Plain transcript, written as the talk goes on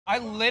I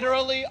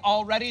literally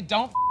already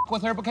don't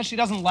with her because she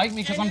doesn't like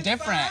me because I'm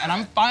different, and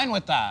I'm fine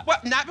with that. Well,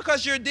 not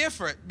because you're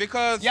different,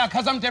 because... Yeah,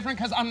 because I'm different,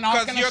 because I'm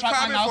not gonna shut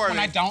my mouth when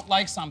I don't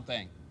like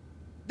something.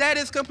 That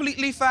is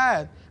completely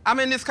fine. I'm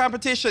in this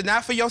competition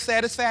not for your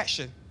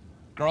satisfaction.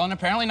 Girl, and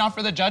apparently not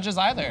for the judges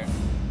either.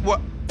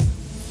 What?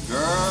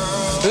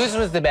 Whose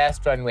was the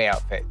best runway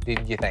outfit,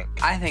 did you think?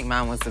 I think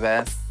mine was the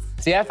best.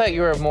 See, I thought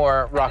you were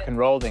more rock and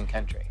roll than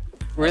country.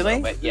 Really?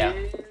 But yeah.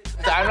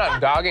 I'm not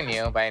dogging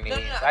you by any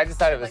means. I just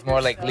thought it was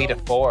more like Lita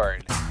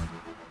Ford.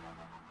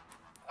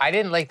 I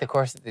didn't like the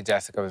corset that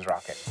Jessica was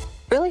rocking.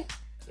 Really?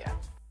 Yeah.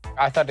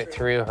 I thought it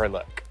threw her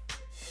look.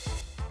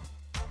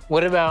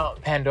 What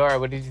about Pandora?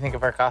 What did you think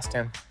of her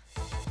costume?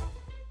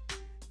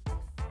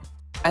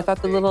 I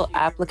thought the little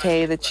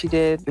applique that she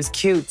did was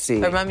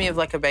cutesy. It reminded me of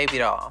like a baby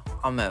doll,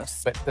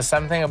 almost. But there's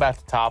something about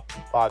the top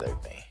bothered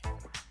me.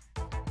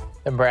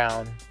 The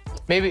brown.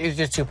 Maybe it was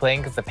just too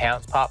plain because the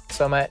pants popped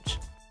so much.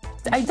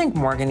 I think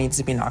Morgan needs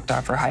to be knocked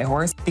off her high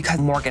horse because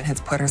Morgan has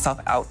put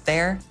herself out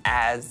there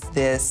as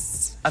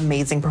this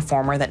amazing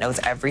performer that knows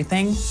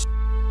everything.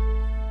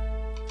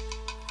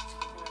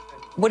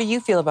 What do you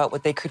feel about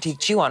what they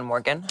critiqued you on,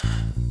 Morgan?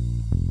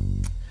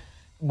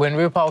 When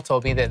RuPaul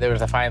told me that there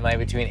was a fine line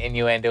between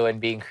innuendo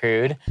and being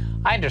crude,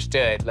 I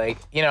understood. Like,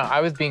 you know,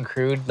 I was being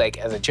crude, like,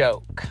 as a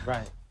joke.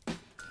 Right.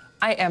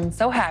 I am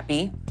so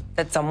happy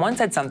that someone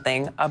said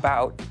something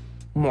about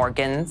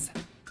Morgan's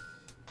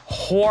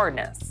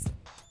whoreness.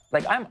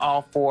 Like, I'm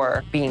all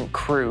for being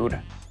crude,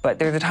 but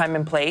there's a time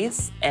and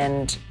place,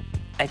 and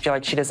I feel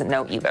like she doesn't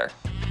know either.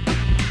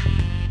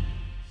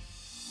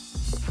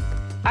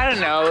 I don't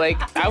know, like,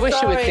 I wish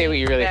you would say what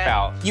you really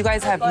felt. You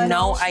guys have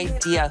no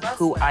idea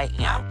who I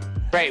am.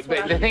 Right,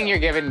 but the thing you're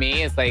giving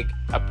me is like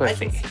a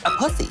pussy. A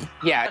pussy?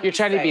 Yeah, you're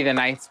trying to be the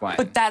nice one.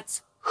 But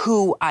that's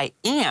who I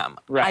am.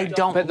 Right. I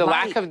don't But the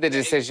lack of the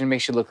decision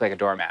makes you look like a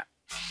doormat.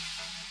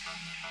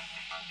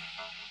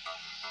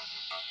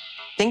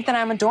 Think that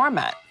I'm a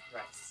doormat.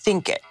 Right.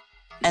 Think it.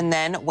 And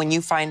then when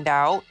you find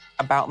out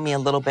about me a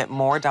little bit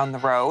more down the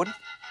road,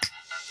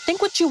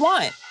 think what you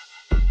want.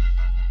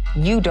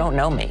 You don't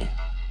know me.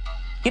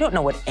 You don't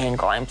know what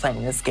angle I'm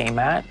playing this game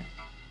at.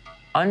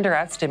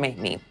 Underestimate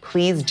me,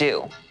 please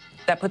do.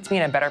 That puts me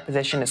in a better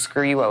position to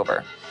screw you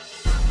over.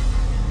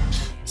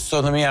 So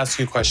let me ask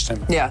you a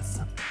question.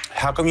 Yes.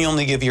 How come you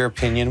only give your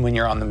opinion when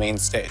you're on the main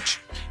stage?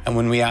 And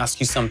when we ask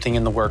you something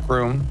in the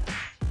workroom,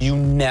 you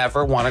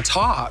never want to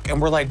talk. And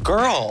we're like,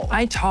 girl.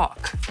 I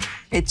talk.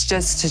 It's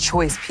just to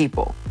choice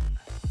people.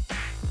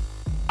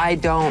 I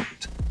don't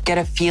get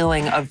a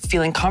feeling of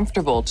feeling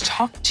comfortable to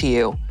talk to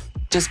you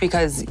just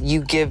because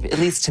you give, at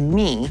least to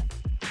me,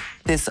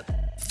 this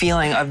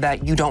feeling of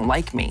that you don't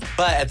like me.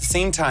 But at the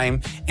same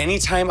time,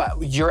 anytime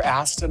you're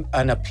asked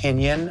an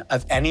opinion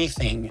of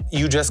anything,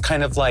 you just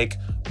kind of like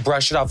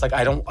brush it off like,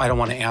 I don't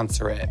want to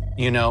answer it,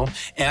 you know?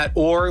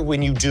 Or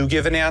when you do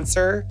give an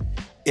answer,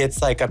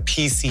 it's like a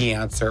PC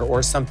answer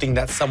or something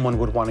that someone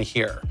would want to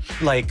hear.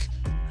 Like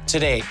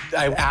today,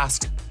 I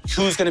asked,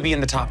 who's gonna be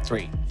in the top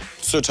 3?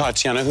 So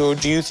Tatiana, who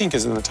do you think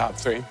is in the top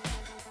 3?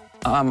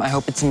 I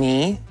hope it's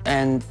me,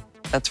 and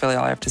that's really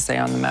all I have to say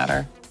on the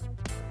matter.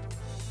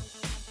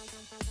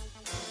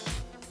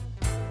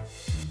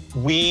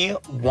 We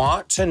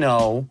want to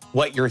know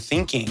what you're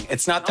thinking.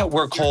 It's not that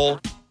we're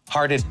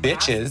cold-hearted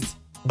bitches,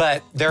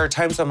 but there are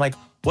times I'm like,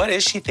 what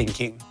is she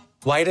thinking?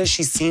 Why does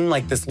she seem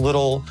like this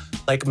little,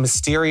 like,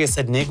 mysterious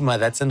enigma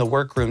that's in the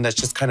workroom that's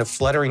just kind of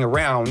fluttering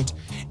around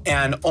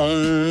and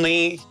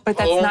only... But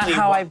that's not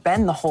how I've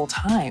been the whole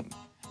time.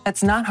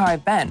 That's not how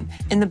I've been.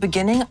 In the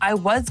beginning, I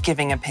was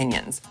giving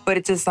opinions, but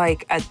it's just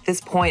like, at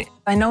this point,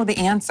 I know the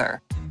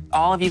answer.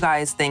 All of you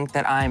guys think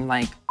that I'm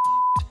like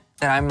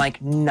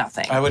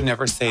nothing. I would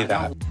never say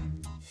that.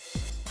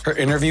 Her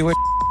interview was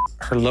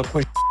her look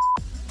was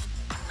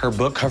her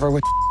book cover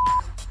was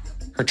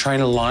her trying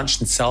to launch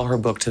and sell her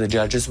book to the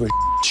judges was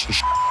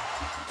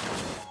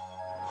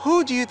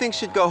Who do you think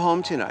should go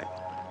home tonight?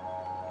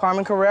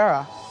 Carmen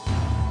Carrera.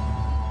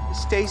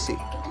 Stacy.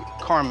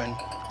 Carmen.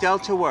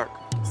 Delta work.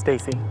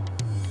 Stacy.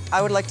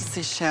 I would like to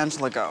see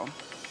Shangela go.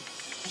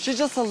 She's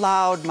just a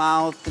loud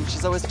mouth, and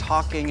she's always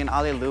talking and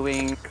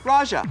alley-looing.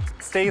 Raja.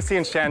 Stacy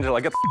and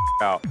Shangela, get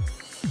the out.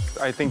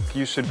 I think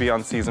you should be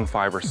on season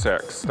 5 or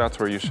 6. That's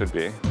where you should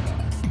be.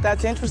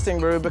 That's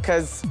interesting, Rue,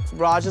 because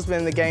Raja's been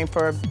in the game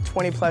for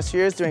 20+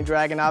 years doing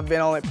drag, and I've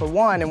been on it for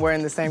 1, and we're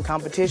in the same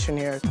competition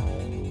here.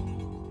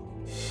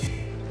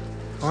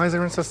 Why is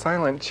everyone so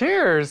silent?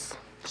 Cheers.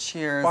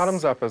 Cheers.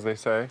 Bottoms up, as they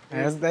say.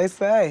 As they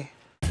say.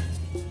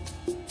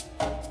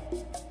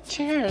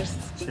 Cheers.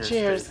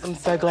 Cheers. I'm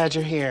so glad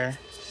you're here.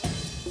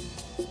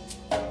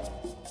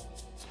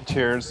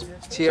 Cheers.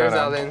 Cheers, Jenna.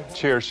 Ellen.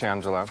 Cheers,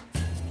 Shangela.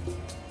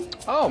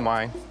 Oh,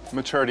 my.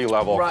 Maturity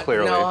level,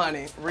 clearly. No,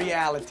 honey.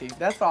 Reality.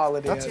 That's all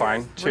it is. That's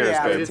fine. Cheers,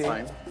 reality. babe. It's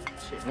fine.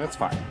 It's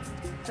fine.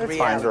 It's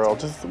fine, girl.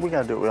 Just, we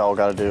gotta do what we all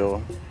gotta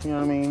do. You know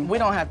what I mean? We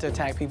don't have to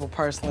attack people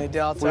personally,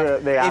 Delta.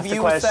 They asked a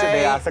question.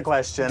 They asked a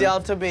question.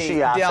 Delta B.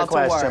 She asked Delta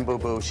a question,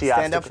 work. boo-boo.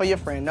 Stand up for your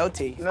friend, no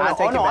T. No,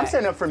 I'm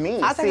standing up for me.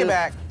 I take it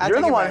back.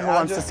 You're the one who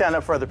wants to stand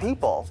up for other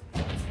people.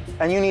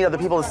 And you need other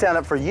people to stand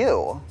up for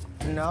you.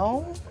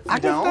 No, I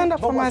can stand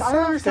up for myself. I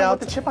don't understand what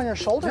the chip on your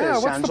shoulder is, Yeah,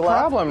 what's the Shangela.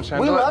 problem, We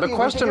Shangela? love The you.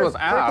 question was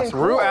asked.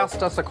 Ru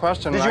asked us a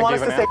question. Did and you I want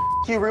us gave to an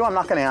say you, Ru? I'm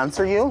not going to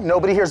answer you.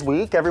 Nobody here's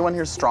weak. Everyone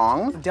here's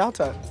strong.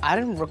 Delta, I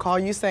didn't recall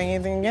you saying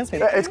anything against me.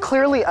 It's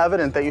clearly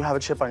evident that you have a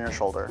chip on your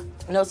shoulder.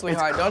 No,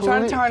 sweetheart, don't try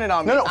to turn it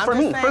on me. No, I'm for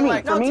just me, saying, for me,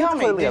 like, for no, me, tell it's me,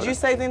 clearly did you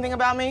say anything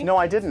about me? No,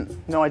 I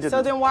didn't. No, I didn't.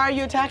 So then why are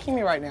you attacking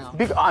me right now?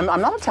 I'm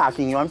not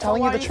attacking you. I'm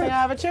telling you the Why do you truth. think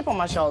I have a chip on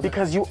my shoulder?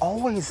 Because you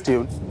always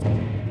do.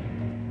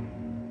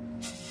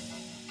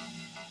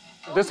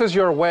 This is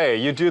your way.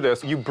 You do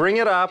this. You bring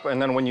it up,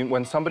 and then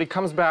when somebody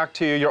comes back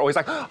to you, you're always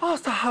like, oh,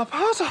 stop.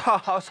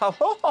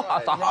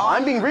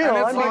 I'm being real. And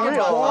I'm it's being like,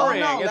 real. it's boring.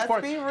 No, It's let's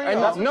boring. be real.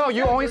 And no,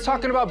 you're always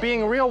talking about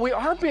being real. We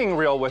are being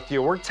real with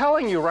you. We're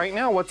telling you right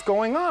now what's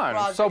going on.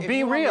 Roger, so if be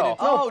you want me real.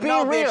 to- No, be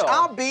no, real. bitch,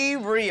 I'll be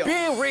real.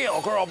 Be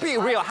real, girl. Be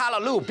real.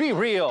 Hallelujah. Be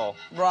real.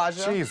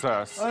 Roger.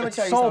 Jesus. Let me It's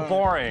tell you so something.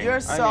 boring. You're I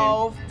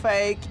so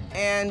fake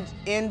and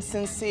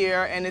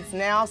insincere, and it's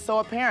now so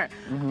apparent.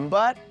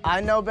 But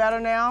I know better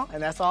now,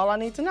 and that's all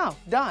I need to know.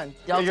 Done.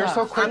 You're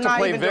so quick I'm to not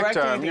play even directing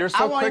victim. anything. You're I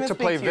so won't quick even to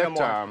play speak you no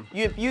more. victim.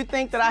 If you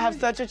think that I have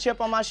such a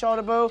chip on my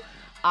shoulder, boo,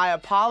 I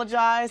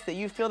apologize that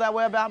you feel that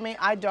way about me.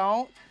 I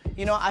don't.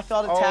 You know, I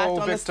felt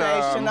attacked on the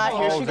stage tonight.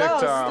 Here she goes,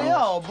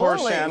 still Poor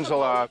bullying.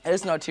 Shangela.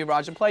 There's no tea,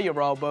 Roger. Play your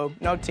role, boo.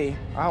 No tea.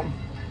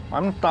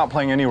 I'm not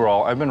playing any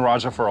role. I've been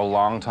Raja for a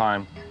long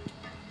time.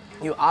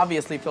 You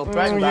obviously feel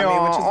threatened by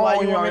me, which is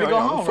why you want me to go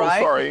home, I'm so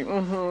right? sorry.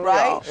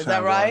 Right? Is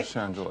that right?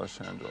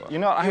 Shangela. You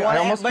know, I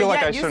almost feel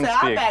like I shouldn't you said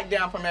speak. I back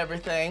down from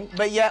everything,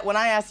 but yet when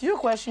I ask you a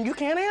question, you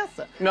can't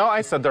answer. No,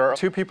 I said there are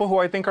two people who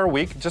I think are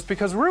weak just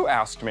because Ru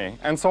asked me.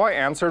 And so I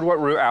answered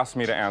what Ru asked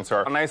me to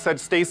answer. And I said,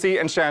 Stacy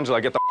and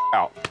Shangela, get the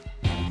out.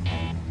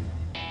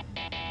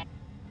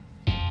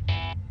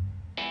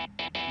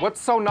 What's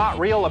so not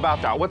real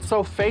about that? What's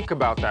so fake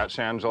about that,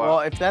 Shangela? Well,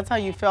 if that's how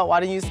you felt, why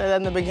didn't you say that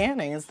in the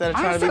beginning instead of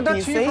trying to be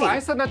PC? I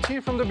said that to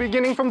you from the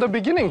beginning.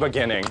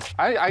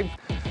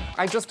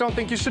 I just don't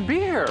think you should be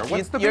here.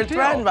 What's the big deal? You're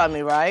threatened by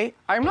me, right?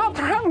 I'm not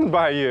threatened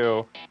by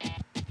you.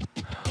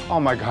 Oh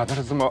my God, that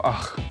is the most,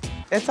 ugh.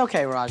 It's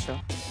okay,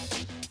 Raja.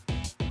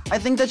 I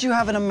think that you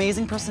have an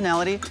amazing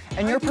personality,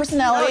 and your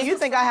personality... No, you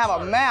think I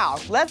have a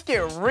mouth. Let's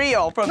get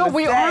real from the stage. No,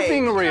 we are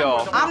being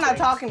real. I'm not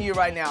talking to you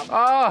right now.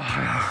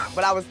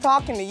 But I was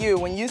talking to you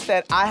when you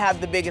said I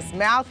have the biggest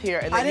mouth here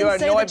and that you're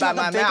annoyed by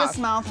my mouth. I didn't say that you have the biggest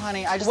mouth,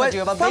 honey. I just said you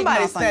have a big mouth,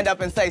 Somebody stand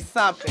up and say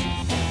something.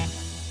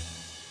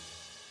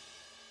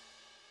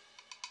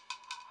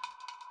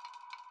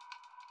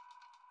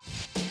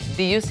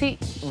 Do you see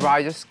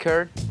Raja's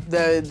skirt?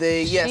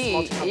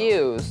 Yes. She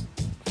used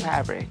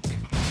fabric.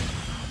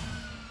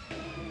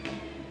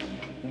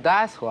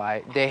 That's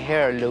why the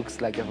hair looks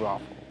like a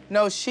ruffle.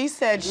 No, she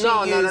said she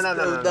used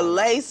the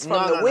lace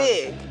from the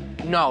wig.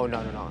 No.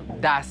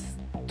 That's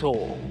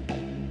tulle.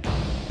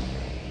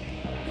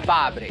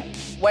 Fabric.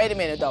 Wait a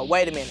minute, though.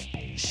 Wait a minute.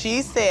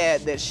 She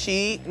said that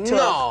she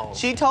took...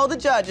 She told the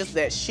judges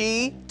that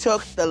she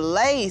took the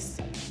lace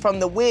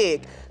from the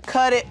wig,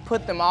 cut it,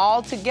 put them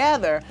all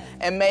together,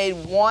 and made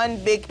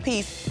one big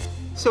piece.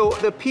 So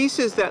the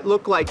pieces that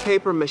look like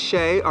paper mache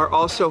are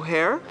also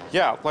hair?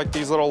 Yeah, like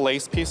these little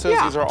lace pieces,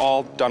 these are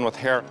all done with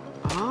hair.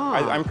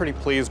 I'm pretty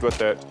pleased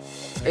with it.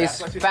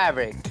 It's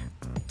fabric.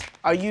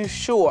 Are you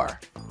sure?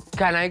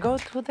 Can I go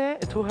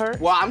to her?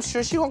 Well, I'm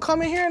sure she gonna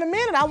come in here in a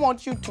minute. I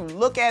want you to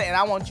look at it and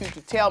I want you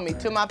to tell me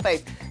to my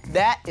face,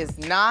 that is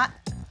not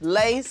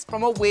lace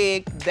from a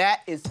wig,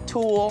 that is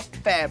tulle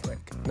fabric.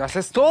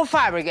 That's tulle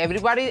fabric.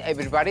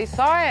 Everybody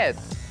saw it.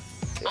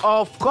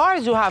 Of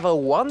course, you have a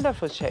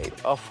wonderful shape.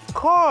 Of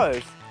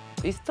course.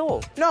 It's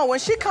tulle. No, when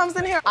she comes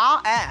in here,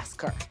 I'll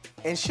ask her.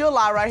 And she'll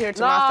lie right here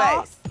to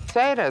my face.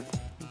 Say it.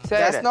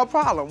 That's no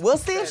problem. We'll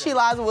see if she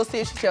lies and we'll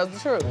see if she tells the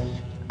truth.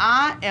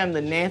 I am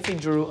the Nancy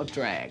Drew of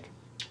drag.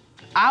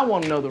 I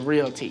want to know the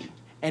real tea.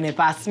 And if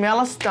I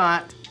smell a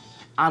stunt,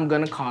 I'm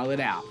gonna call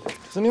it out.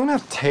 Does anyone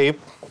have tape?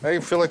 I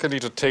feel like I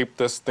need to tape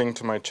this thing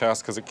to my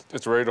chest because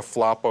it's ready to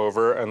flop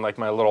over and like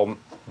my little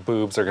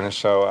boobs are gonna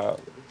show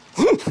up.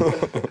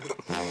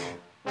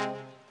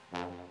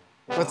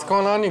 What's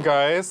going on, you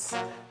guys?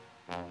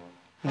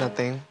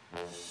 Nothing.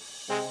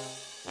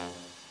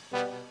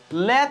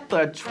 Let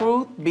the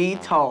truth be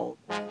told.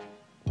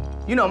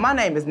 You know, my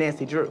name is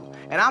Nancy Drew,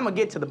 and I'm gonna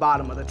get to the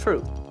bottom of the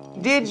truth.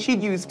 Did she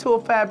use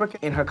tulle fabric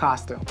in her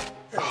costume?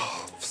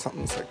 Oh,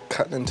 something's like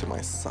cutting into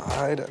my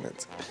side and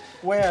it's...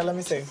 Where? Let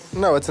me see.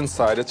 No, it's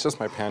inside. It's just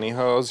my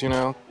pantyhose, you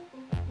know?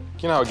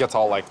 You know, it gets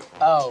all like...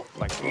 Oh,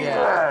 like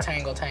yeah,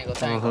 tangle.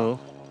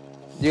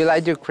 Do you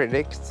like your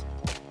critics?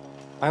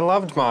 I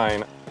loved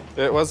mine.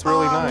 It was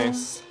really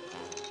nice.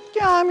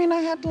 Yeah, I mean,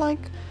 I had,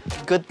 like,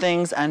 good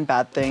things and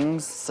bad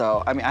things,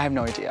 so, I mean, I have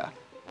no idea.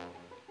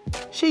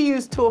 She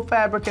used tulle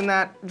fabric in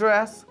that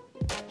dress.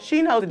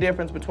 She knows the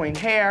difference between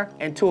hair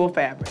and tulle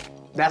fabric.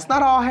 That's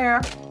not all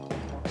hair.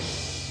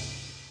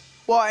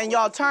 Well, and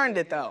y'all turned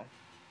it, though.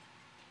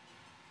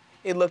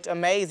 It looked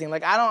amazing.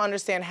 Like, I don't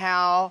understand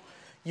how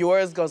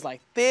yours goes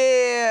like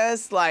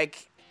this,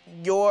 like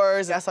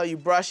yours, I saw you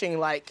brushing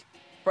like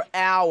for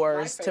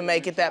hours to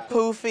make it that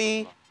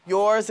poofy.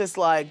 Yours is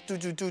like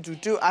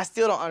do. I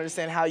still don't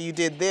understand how you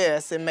did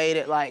this and made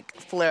it like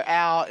flare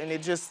out and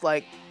it just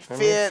like fits. I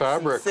made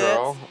fabric, and sits.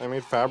 girl. I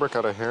made fabric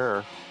out of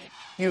hair.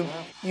 You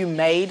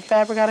made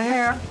fabric out of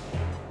hair?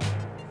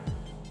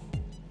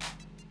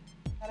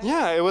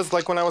 Yeah, it was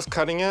like when I was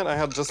cutting it, I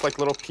had just like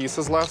little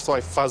pieces left, so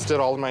I fuzzed it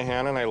all in my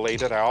hand and I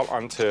laid it out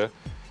onto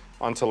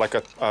like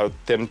a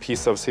thin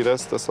piece of, see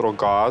this little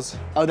gauze?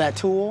 Oh, that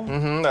tool?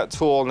 Mm-hmm, that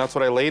tool, and that's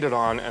what I laid it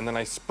on, and then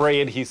I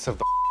spray adhesive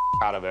the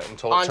out of it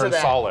until it turned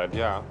solid,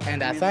 yeah.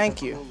 And I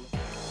thank you.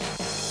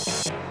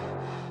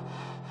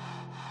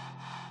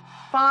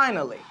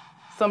 Finally,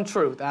 some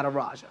truth out of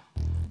Raja.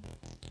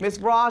 Miss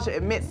Raja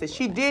admits that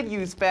she did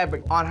use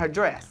fabric on her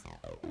dress.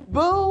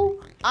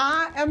 Boo,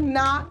 I am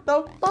not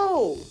the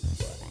fool.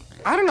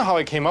 I don't know how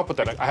I came up with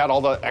it. I had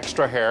all the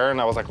extra hair, and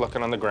I was like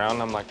looking on the ground,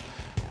 and I'm like,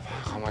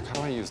 how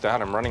do I use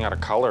that? I'm running out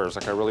of colors.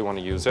 Like, I really want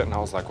to use it. And I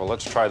was like, well,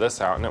 let's try this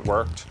out, and it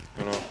worked,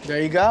 you know.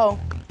 There you go.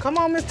 Come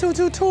on, Miss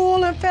Tutu,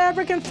 tool and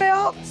fabric and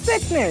felt.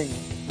 Sickening.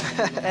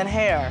 And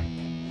hair.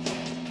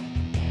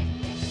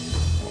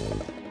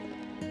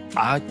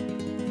 I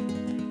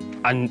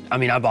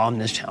mean, I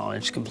bombed this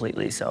challenge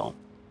completely, so.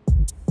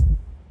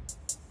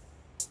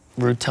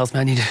 Rude tells me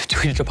I need to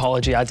tweet an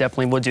apology. I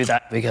definitely would do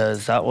that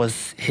because that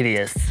was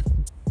hideous.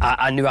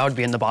 I knew I would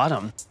be in the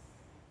bottom.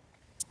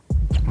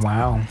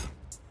 Wow.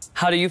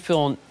 How do you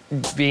feel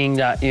being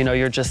that, you know,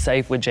 you're just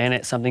safe with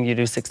Janet, something you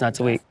do 6 nights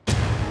a week?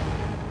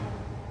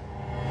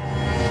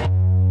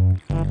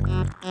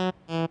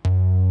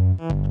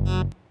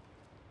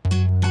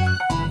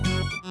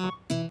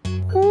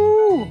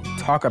 Ooh,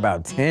 talk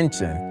about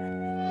tension.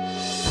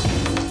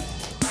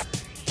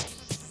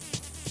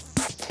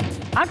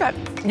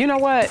 You know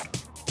what?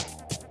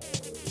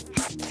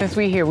 Since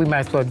we're here, we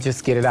might as well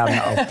just get it out in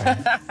the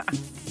open.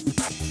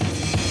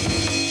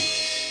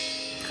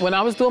 When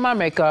I was doing my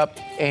makeup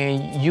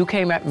and you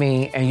came at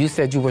me and you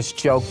said you was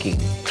joking,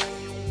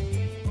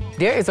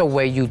 there is a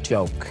way you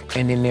joke,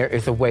 and then there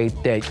is a way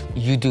that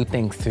you do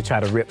things to try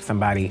to rip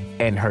somebody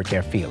and hurt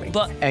their feelings.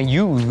 And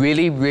you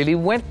really, really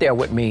went there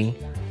with me,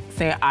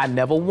 saying I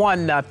never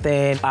won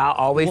nothing. I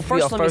always well,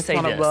 first, feel let me first say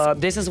one this. of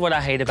love. This is what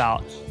I hate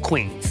about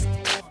queens.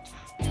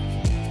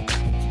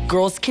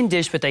 Girls can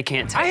dish, but they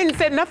can't take. I didn't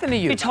say nothing to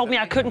you. You told me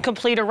I couldn't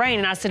complete a reign,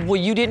 and I said, well,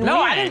 you didn't win. No,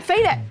 I didn't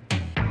say that.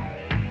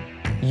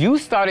 You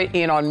started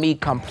in on me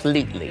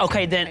completely.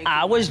 Okay, then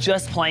I was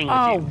just playing with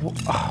you.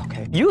 Oh,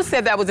 okay. You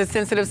said that was a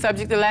sensitive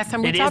subject the last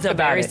time we talked about it. It is a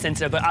very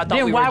sensitive, but I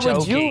thought we were joking. Then why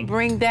would you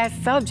bring that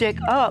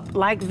subject up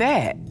like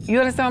that? You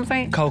understand what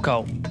I'm saying?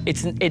 Coco,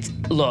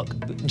 look,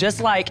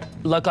 just like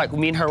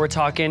me and her were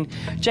talking.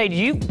 Jade,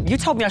 you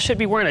told me I should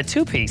be wearing a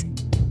 2-piece.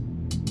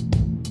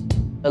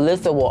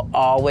 Alyssa will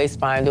always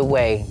find a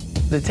way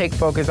to take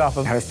focus off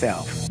of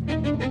herself.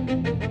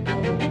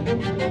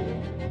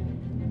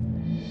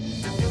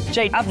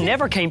 Jade, I've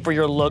never came for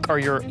your look or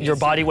your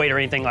body weight or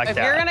anything like that.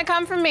 If you're gonna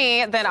come for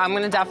me, then I'm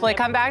gonna definitely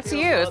come back to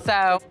you,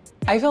 so.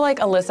 I feel like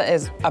Alyssa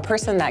is a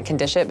person that can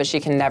dish it, but she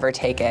can never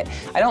take it.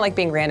 I don't like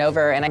being ran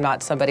over, and I'm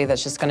not somebody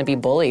that's just gonna be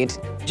bullied.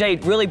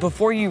 Jade, really,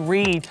 before you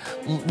read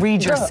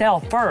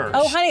yourself first.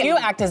 Oh, honey, you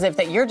act as if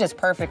that you're just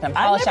perfect and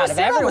polished out of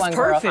everyone,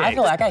 girl. I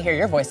feel like I hear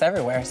your voice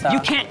everywhere, so. You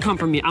can't come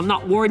for me. I'm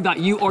not worried about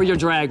you or your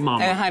drag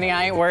mama. And honey,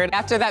 I ain't worried.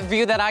 After that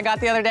view that I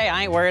got the other day,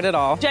 I ain't worried at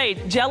all.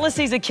 Jade,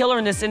 jealousy's a killer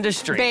in this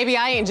industry. Baby,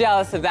 I ain't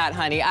jealous of that,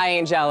 honey. I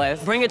ain't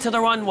jealous. Bring it to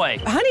the runway.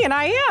 Honey, and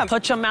I am.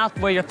 Put your mouth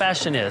where your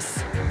fashion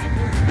is.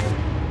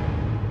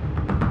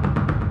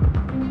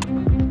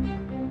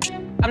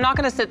 I'm not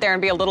gonna sit there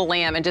and be a little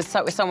lamb and just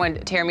someone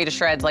tear me to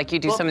shreds like you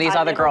do some of these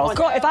other girls.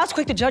 Girl, if I was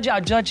quick to judge you,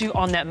 I'd judge you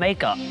on that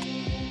makeup.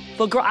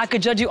 But girl, I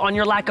could judge you on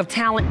your lack of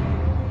talent.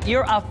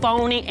 You're a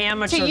phony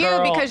amateur girl. To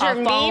you, because you're a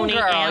mean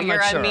girl.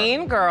 You're a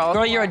mean girl.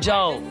 Girl, you're a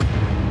joke.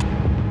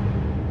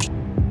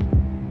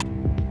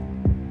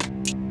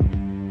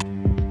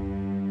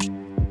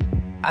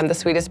 I'm the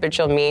sweetest bitch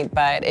you'll meet,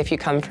 but if you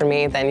come for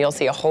me, then you'll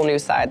see a whole new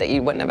side that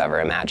you wouldn't have ever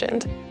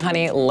imagined.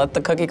 Honey, let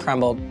the cookie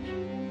crumble.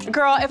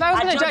 Girl, if I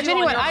was gonna judge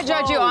anyone, I'd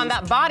judge you on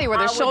that body where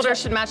the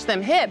shoulders should match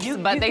them hips,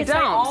 but they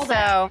don't,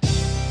 so.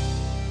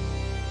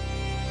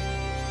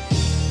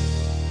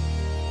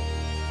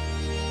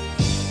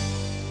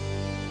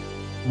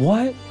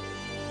 What?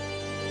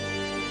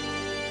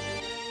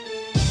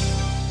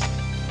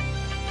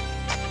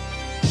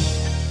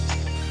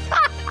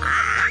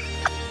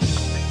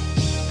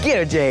 Get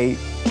her, Jade.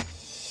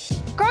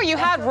 Girl, you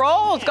had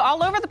rolls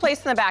all over the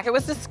place in the back. It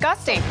was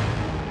disgusting.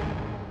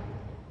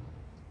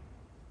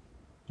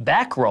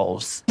 Back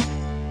rolls.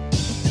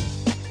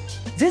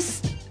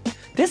 This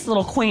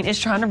little queen is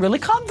trying to really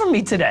come for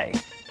me today.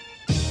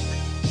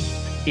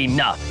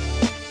 Enough.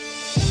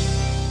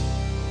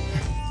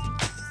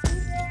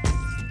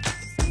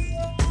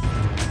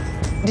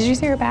 Did you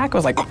see her back? It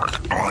was like,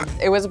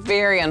 it was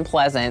very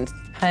unpleasant.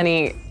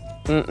 Honey,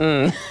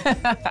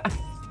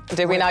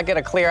 Did we not get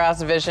a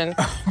clear-ass vision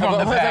of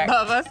what was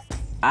above us?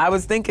 I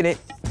was thinking it.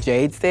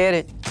 Jade said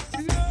it.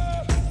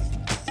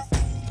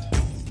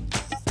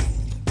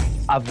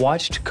 I've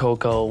watched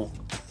Coco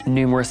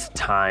numerous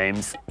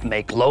times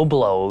make low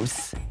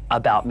blows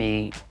about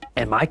me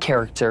and my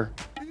character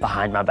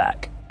behind my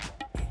back.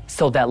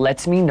 So that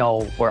lets me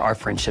know where our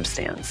friendship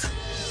stands.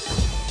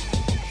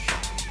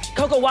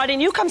 Coco, why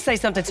didn't you come say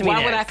something to me?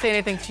 Why would I say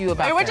anything to you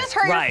about It would just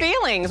hurt your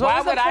feelings. What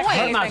was the point?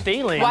 Hurt my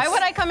feelings? Why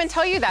would I come and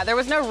tell you that? There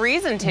was no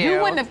reason to. You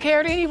wouldn't have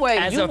cared anyway.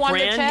 As you a won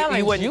friend, the challenge.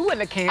 you wouldn't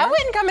have cared. I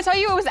wouldn't come and tell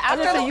you. It was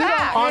after the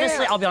fact.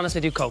 Honestly, I'll be honest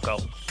with you, Coco.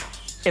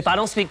 If I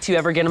don't speak to you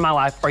ever again in my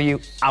life, or you,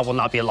 I will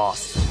not be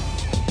lost.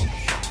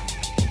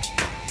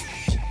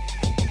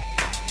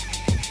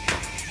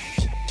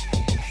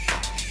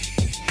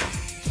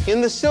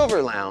 In the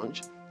Silver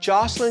Lounge,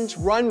 Jocelyn's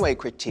runway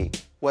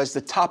critique was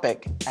the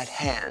topic at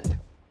hand.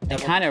 They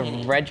kind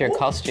of read your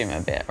costume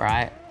a bit,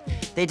 right?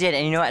 They did,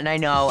 and you know what? And I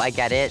know, I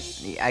get it.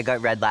 I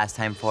got read last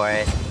time for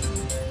it.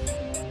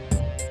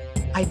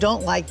 I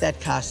don't like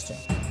that costume.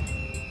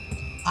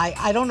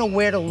 I don't know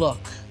where to look.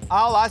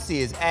 All I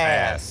see is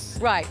ass.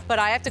 Right, but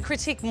I have to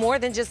critique more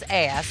than just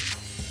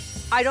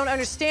ass. I don't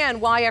understand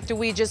why after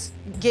we just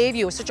gave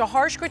you such a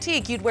harsh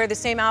critique, you'd wear the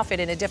same outfit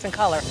in a different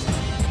color.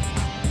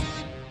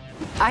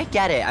 I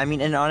get it. I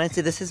mean, and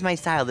honestly, this is my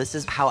style. This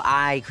is how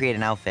I create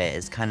an outfit,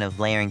 is kind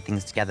of layering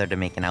things together to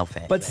make an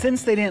outfit. But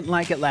since they didn't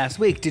like it last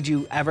week, did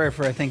you ever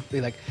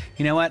be like,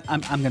 you know what,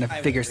 I'm gonna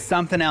figure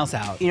something else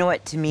out? You know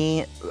what, to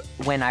me,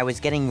 when I was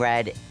getting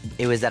read,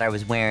 it was that I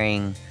was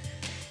wearing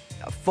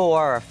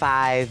 4 or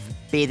 5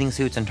 bathing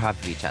suits on top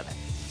of each other.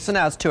 So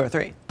now it's 2 or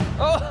 3.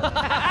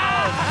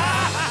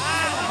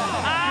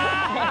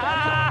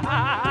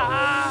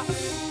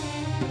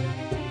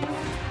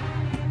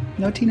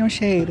 No tea, no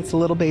shade. It's a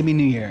little baby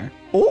New Year.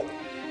 Oh.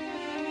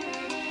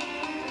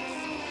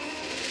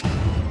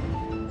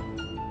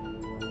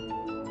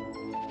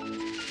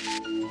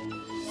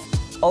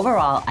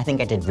 Overall, I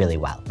think I did really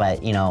well,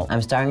 but you know,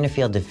 I'm starting to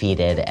feel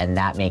defeated and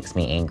that makes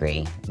me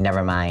angry.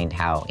 Never mind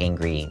how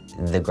angry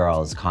the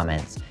girls'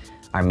 comments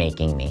are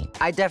making me.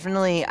 I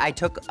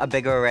took a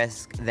bigger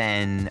risk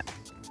than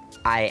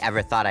I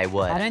ever thought I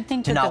would. I don't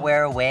think to not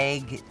wear a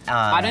wig.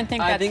 I don't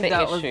think that's the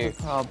issue. Was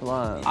the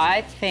problem.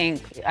 I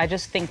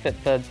just think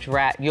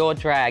that your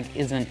drag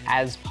isn't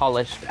as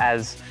polished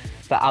as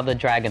the other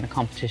drag in the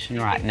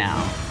competition right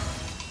now.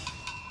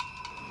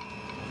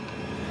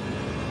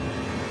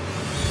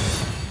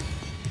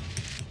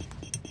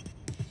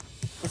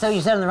 So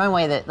you said on the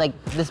runway that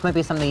this might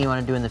be something you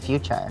want to do in the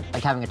future,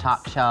 like having a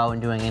talk show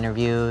and doing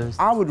interviews.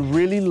 I would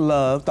really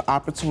love the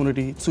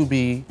opportunity to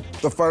be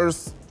the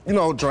first,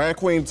 drag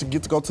queen to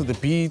get to go to the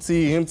BET,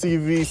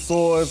 MTV,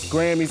 Source,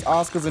 Grammys,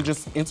 Oscars, and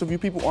just interview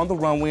people on the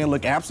runway and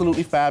look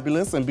absolutely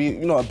fabulous and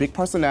be, a big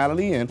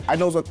personality. And I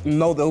know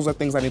those are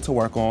things I need to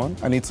work on.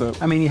 I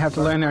mean, you have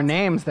to learn their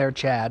names there,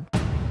 Chad.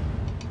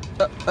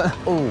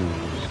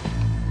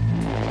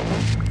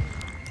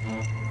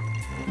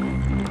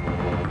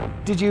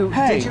 Did you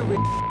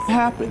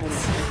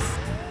happens.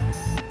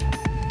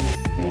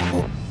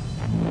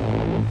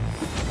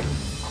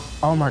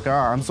 Oh my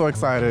God, I'm so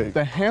excited.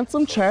 The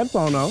handsome Chad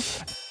Bono.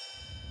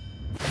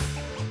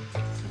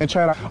 And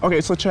Chad,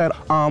 okay, so Chad,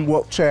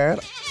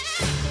 Chad.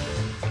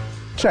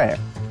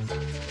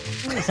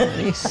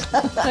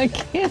 I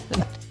can't.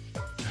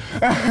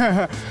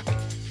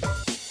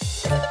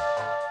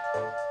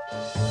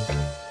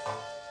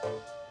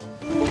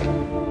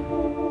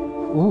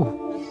 Ooh.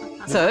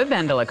 So,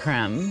 Bain de la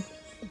Creme,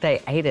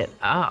 they ate it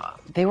up.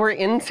 They were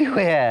into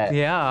it.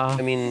 Yeah.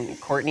 I mean,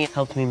 Courtney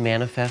helped me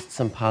manifest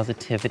some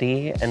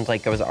positivity, and I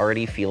was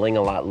already feeling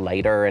a lot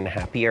lighter and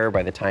happier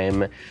by the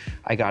time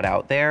I got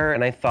out there.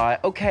 And I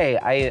thought, okay,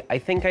 I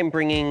think I'm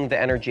bringing the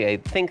energy I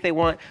think they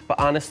want, but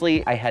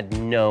honestly, I had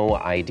no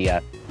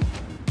idea.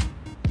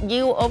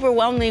 You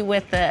overwhelmed me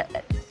with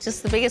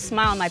just the biggest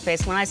smile on my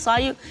face. When I saw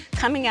you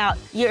coming out,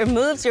 your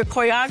moves, your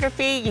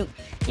choreography,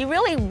 you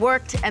really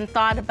worked and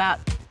thought about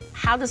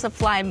how does a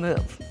fly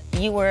move.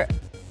 You were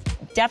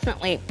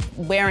definitely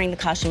wearing the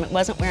costume. It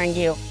wasn't wearing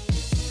you. I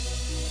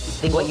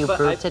think what you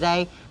proved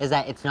today is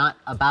that it's not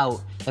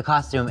about the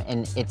costume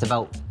and it's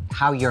about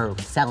how you're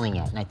selling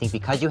it. And I think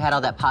because you had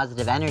all that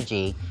positive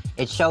energy,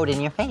 it showed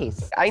in your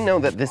face. I know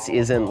that this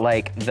isn't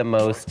the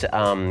most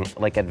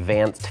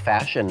advanced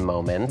fashion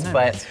moment,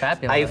 but it's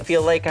fabulous. I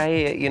feel like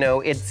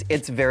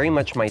it's very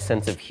much my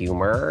sense of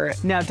humor.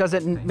 Now, does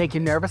it make you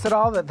nervous at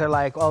all that they're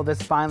like, oh,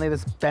 this Bain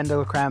de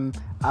la Creme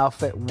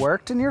outfit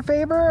worked in your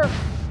favor?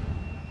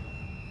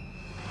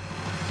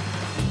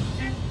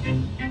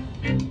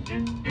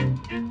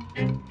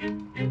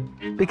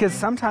 Because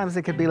sometimes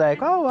it could be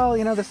like, oh,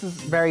 well, this is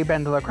very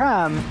Bain de la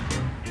Creme.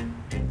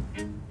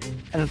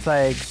 And it's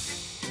like,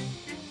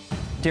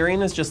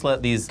 Darian has just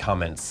let these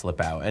comments slip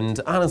out,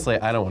 and honestly,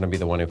 I don't want to be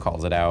the one who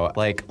calls it out.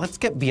 Let's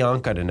get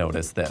Bianca to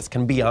notice this.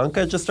 Can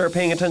Bianca just start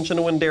paying attention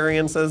to when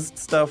Darian says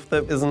stuff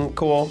that isn't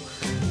cool?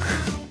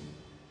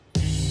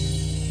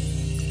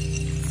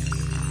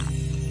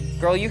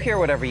 Girl, you hear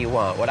whatever you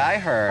want. What I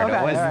heard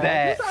was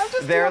that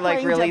they're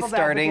really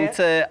starting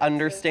to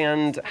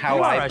understand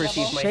how I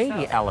perceive myself.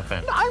 Shady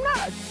elephant. No, I'm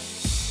not.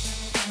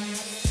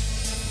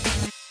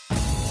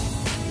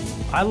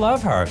 I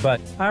love her, but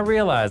I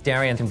realize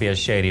Darian can be a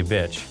shady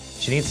bitch.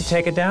 She needs to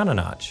take it down a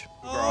notch.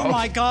 Oh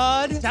my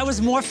God, that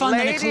was more fun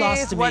than a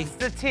colostomy. What's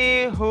the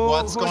tea?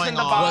 Who's in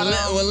the bottom?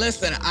 Well,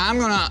 listen, I'm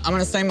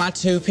gonna say my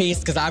two-piece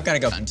because I've got to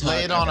go untucked.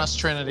 Lay it on us,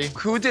 Trinity.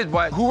 Who did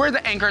what? Who were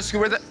the anchors? Who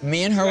were the?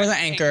 Me and her were the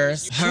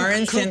anchors. Her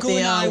and Cuckoo Cynthia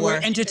and I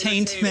were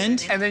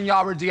entertainment. And then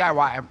y'all were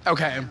DIY.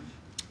 Okay.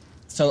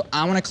 So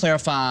I want to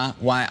clarify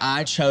why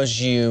I chose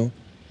you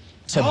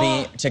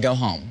to go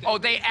home. Oh,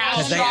 they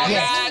asked y'all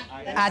that?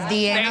 At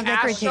the end of the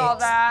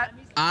critiques.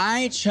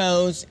 I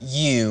chose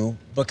you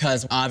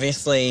because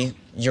obviously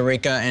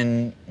Eureka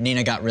and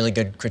Nina got really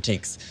good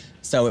critiques.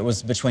 So it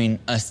was between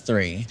us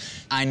three.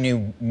 I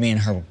knew me and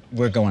her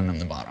were going on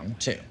the bottom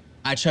too.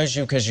 I chose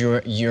you because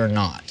you're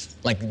not.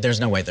 Like,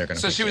 there's no way they're gonna.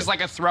 So she was like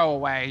a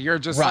throwaway. You're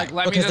just right,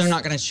 like, because they're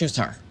not gonna choose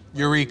her.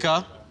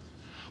 Eureka.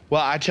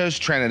 Well, I chose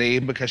Trinity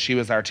because she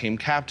was our team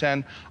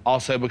captain,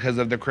 also because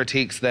of the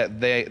critiques that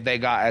they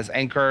got as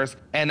anchors.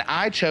 And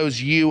I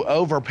chose you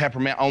over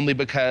Peppermint only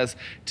because,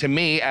 to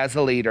me, as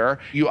a leader,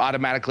 you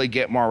automatically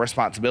get more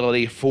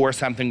responsibility for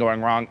something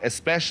going wrong,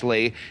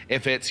 especially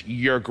if it's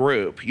your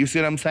group. You see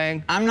what I'm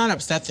saying? I'm not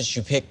upset that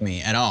you picked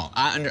me at all.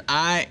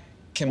 I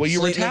completely... Well,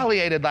 you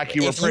retaliated like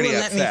you were pretty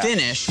upset. If you would let me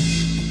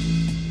finish...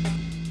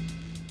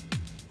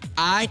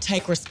 I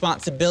take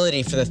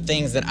responsibility for the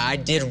things that I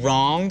did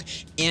wrong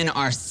in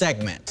our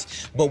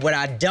segment. But what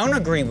I don't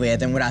agree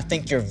with and what I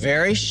think you're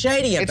very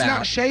shady about... It's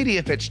not shady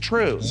if it's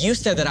true. You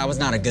said that I was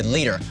not a good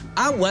leader.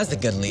 I was a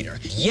good leader.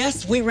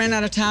 Yes, we ran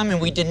out of time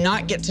and we did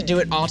not get to do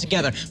it all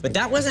together, but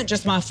that wasn't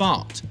just my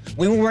fault.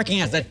 We were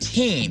working as a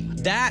team.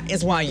 That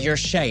is why you're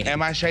shady.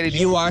 Am I shady?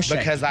 You are shady.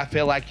 Because I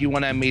feel like you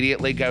want to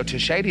immediately go to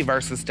shady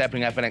versus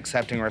stepping up and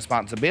accepting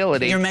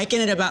responsibility. You're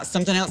making it about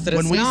something else that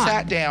when it's we not.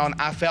 sat down,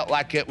 I felt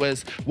like it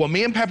was, well,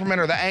 me and Peppermint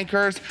are the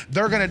anchors.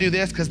 They're gonna do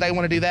this because they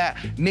want to do that.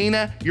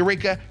 Nina,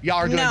 Eureka, y'all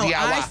are doing DIY.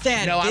 I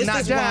said, no, I'm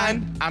not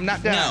done. Why... I'm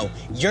not done. No,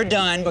 you're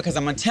done because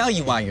I'm gonna tell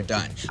you why you're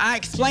done. I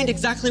explained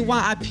exactly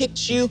why I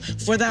picked you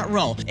for that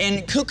role,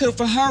 and Cuckoo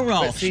for her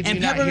role, see,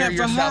 and Peppermint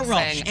for her role.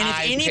 And if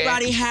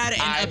anybody had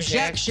an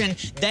objection,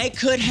 they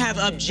could have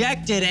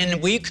objected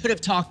and we could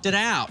have talked it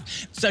out.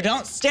 So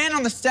don't stand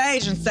on the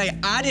stage and say,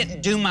 I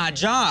didn't do my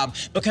job,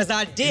 because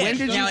I did. When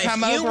did you now,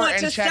 come if you over want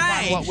and to check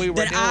on say what we were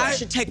that doing? I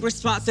should take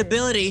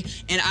responsibility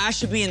and I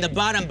should be in the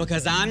bottom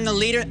because I'm the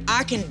leader,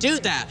 I can do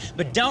that.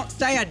 But don't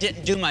say I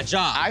didn't do my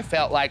job. I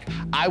felt like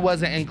I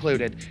wasn't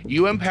included.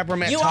 You and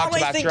Peppermint talked about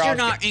You always think you're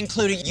not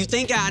included. You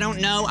think I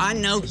don't know. I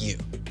know you.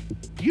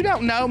 You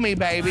don't know me,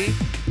 baby.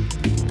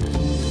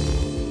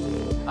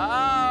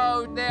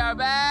 Oh, they are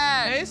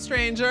back. Hey,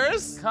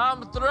 strangers.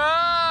 Come through.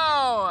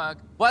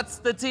 What's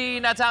the tea?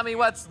 Now tell me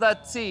what's the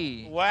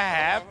tea. What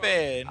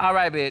happened? All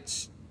right,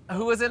 bitch.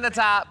 Who was in the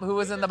top? Who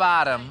was in the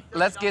bottom?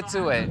 Let's get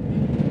to it.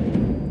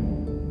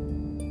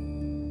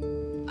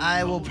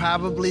 I will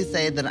probably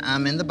say that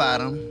I'm in the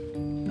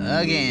bottom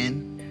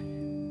again.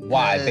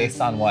 Why?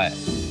 Based on what?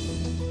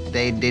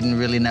 They didn't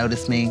really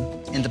notice me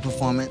in the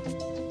performance.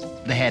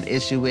 They had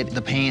issue with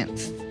the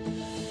pants.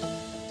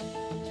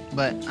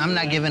 But I'm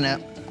not giving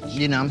up.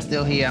 You know, I'm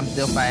still here, I'm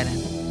still fighting.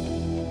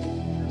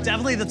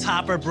 Definitely the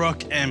topper,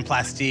 Brooke and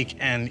Plastique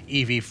and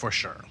Evie for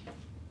sure.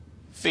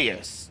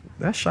 Fierce.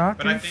 That's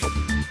shocking. But I think...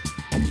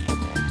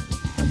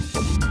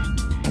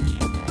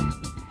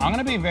 I'm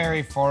gonna be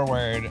very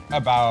forward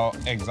about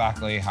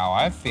exactly how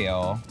I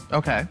feel.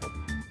 Okay.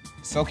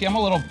 Silky, I'm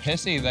a little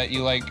pissy that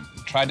you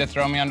tried to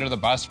throw me under the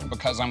bus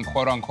because I'm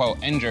quote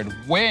unquote injured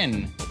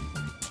when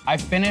I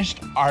finished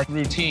our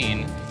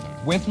routine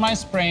with my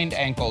sprained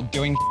ankle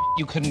doing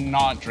you could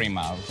not dream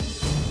of.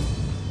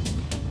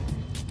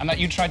 And that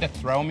you tried to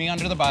throw me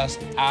under the bus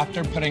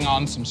after putting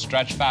on some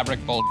stretch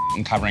fabric bull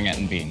and covering it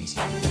in beans.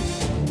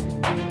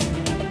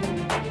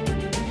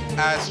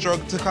 I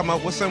struggled to come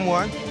up with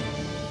someone,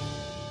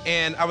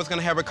 and I was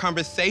gonna have a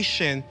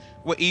conversation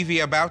with Evie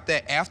about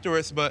that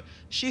afterwards, but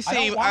she seemed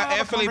I don't want to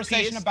have a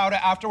conversation about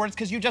it afterwards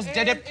because you just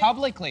did it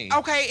publicly.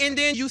 Okay, and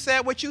then you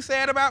said what you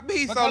said about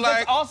me, because so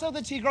like... it's also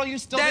the tea, girl, you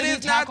still that didn't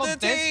is not tackle the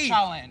this tea.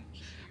 challenge.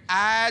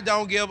 I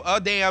don't give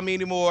a damn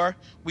anymore.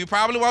 We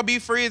probably won't be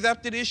friends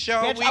after this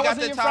show. Bitch, we I got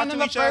wasn't to your talk friend to in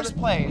the each other. first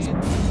place.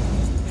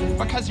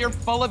 Because you're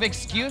full of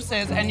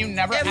excuses and you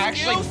never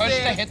actually pushed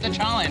to hit the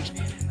challenge.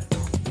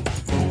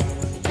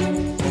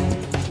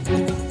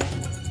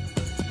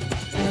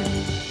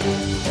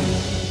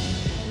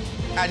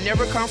 I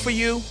never come for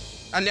you.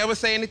 I never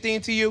say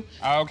anything to you.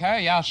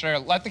 Okay, yeah, sure.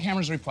 Let the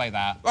cameras replay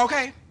that.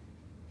 Okay.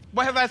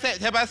 What have I said?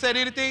 Have I said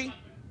anything?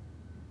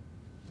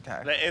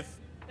 Okay.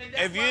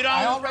 If you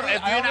don't,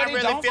 if you're not really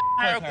feeling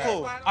her,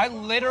 cool. I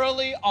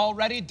literally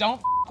already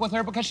don't with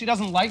her because she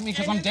doesn't like me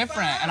because I'm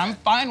different, and I'm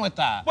fine with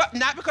that. Well,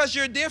 not because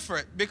you're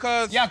different,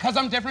 because... Yeah, because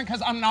I'm different,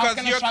 because I'm not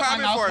going to shut my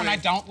mouth when I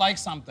don't like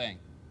something.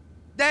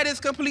 That is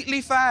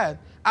completely fine.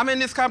 I'm in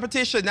this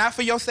competition, not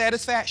for your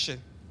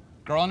satisfaction.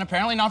 Girl, and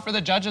apparently not for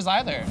the judges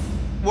either.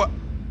 Well,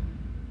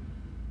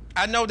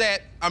 I know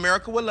that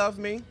America will love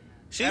me.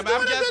 She's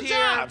doing a good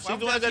job. She's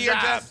doing a good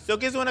job.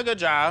 Silky's doing a good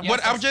job. Yes,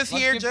 but I'm just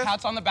here give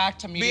pats on the back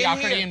to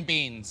mediocrity and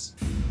beans.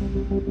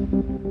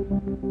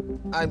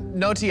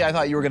 No tea, I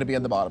thought you were gonna be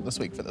in the bottom this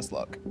week for this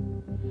look.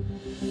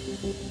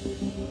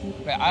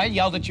 I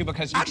yelled at you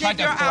because you tried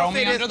to throw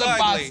me under the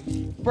bus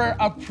for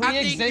a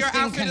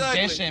pre-existing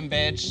condition,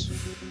 bitch.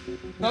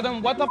 So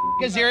then what the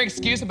is your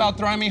excuse about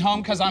throwing me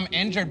home because I'm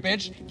injured,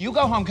 bitch? You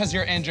go home because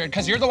you're injured,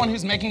 because you're the one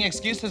who's making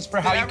excuses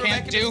for how you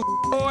can't do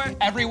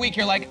every week.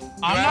 You're like,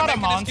 I'm not a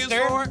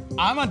monster.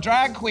 I'm a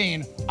drag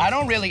queen. I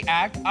don't really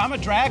act. I'm a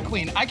drag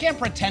queen. I can't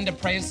pretend to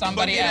praise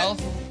somebody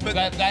else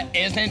that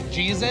isn't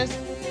Jesus.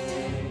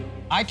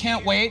 I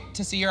can't wait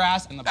to see your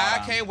ass in the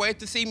bottom. I can't wait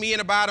to see me in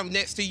the bottom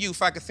next to you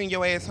so I can send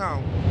your ass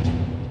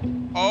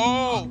home.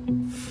 Oh.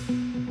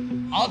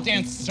 I'll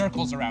dance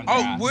circles around your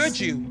ass. Oh, would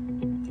you?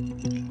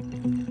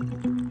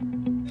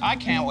 I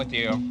can't with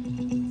you.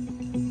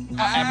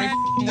 Every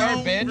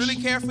word, bitch. I really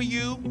care for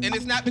you, and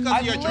it's not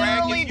because of your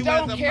drag. I literally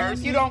don't care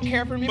if you don't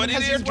care for me, but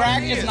because your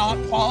drag is not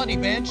quality,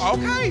 bitch.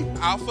 Okay,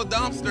 Alpha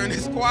Dumpster and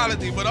it's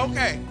quality, but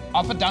okay.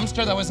 Alpha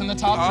Dumpster that was in the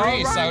top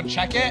 3, so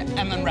check it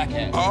and then wreck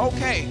it.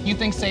 Okay. You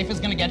think safe is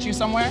gonna get you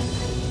somewhere?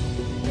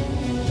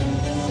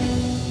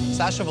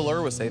 Sasha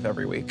Velour was safe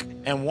every week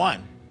and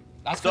won.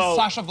 That's because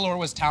Sasha Velour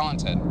was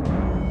talented.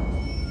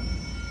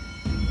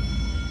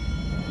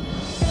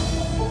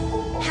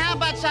 How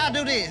about y'all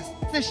do this?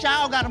 Since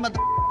y'all got a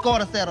score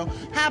to settle,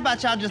 how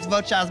about y'all just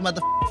vote y'all's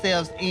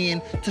selves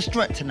in to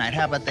strut tonight?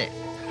 How about that?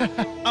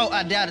 Oh,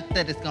 I doubt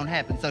that it's gonna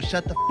happen, so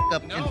shut the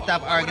up and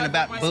stop arguing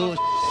about bullshit.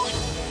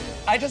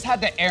 I just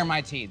had to air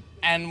my teeth.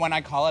 And when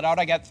I call it out,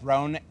 I get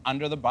thrown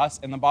under the bus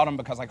in the bottom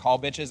because I call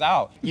bitches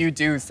out. You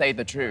do say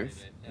the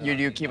truth. You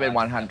do keep it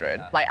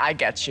 100. Like, I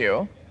get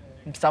you.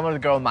 Some of the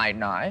girl might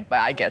not, but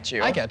I get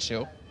you. I get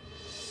you.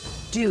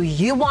 Do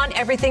you want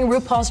everything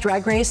RuPaul's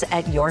Drag Race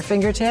at your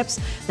fingertips?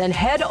 Then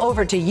head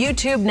over to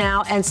YouTube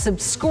now and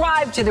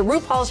subscribe to the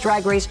RuPaul's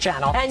Drag Race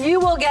channel, and you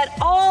will get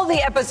all the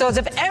episodes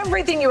of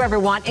everything you ever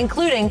want,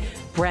 including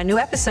brand new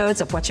episodes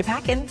of What You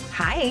Packin'.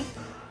 Hi.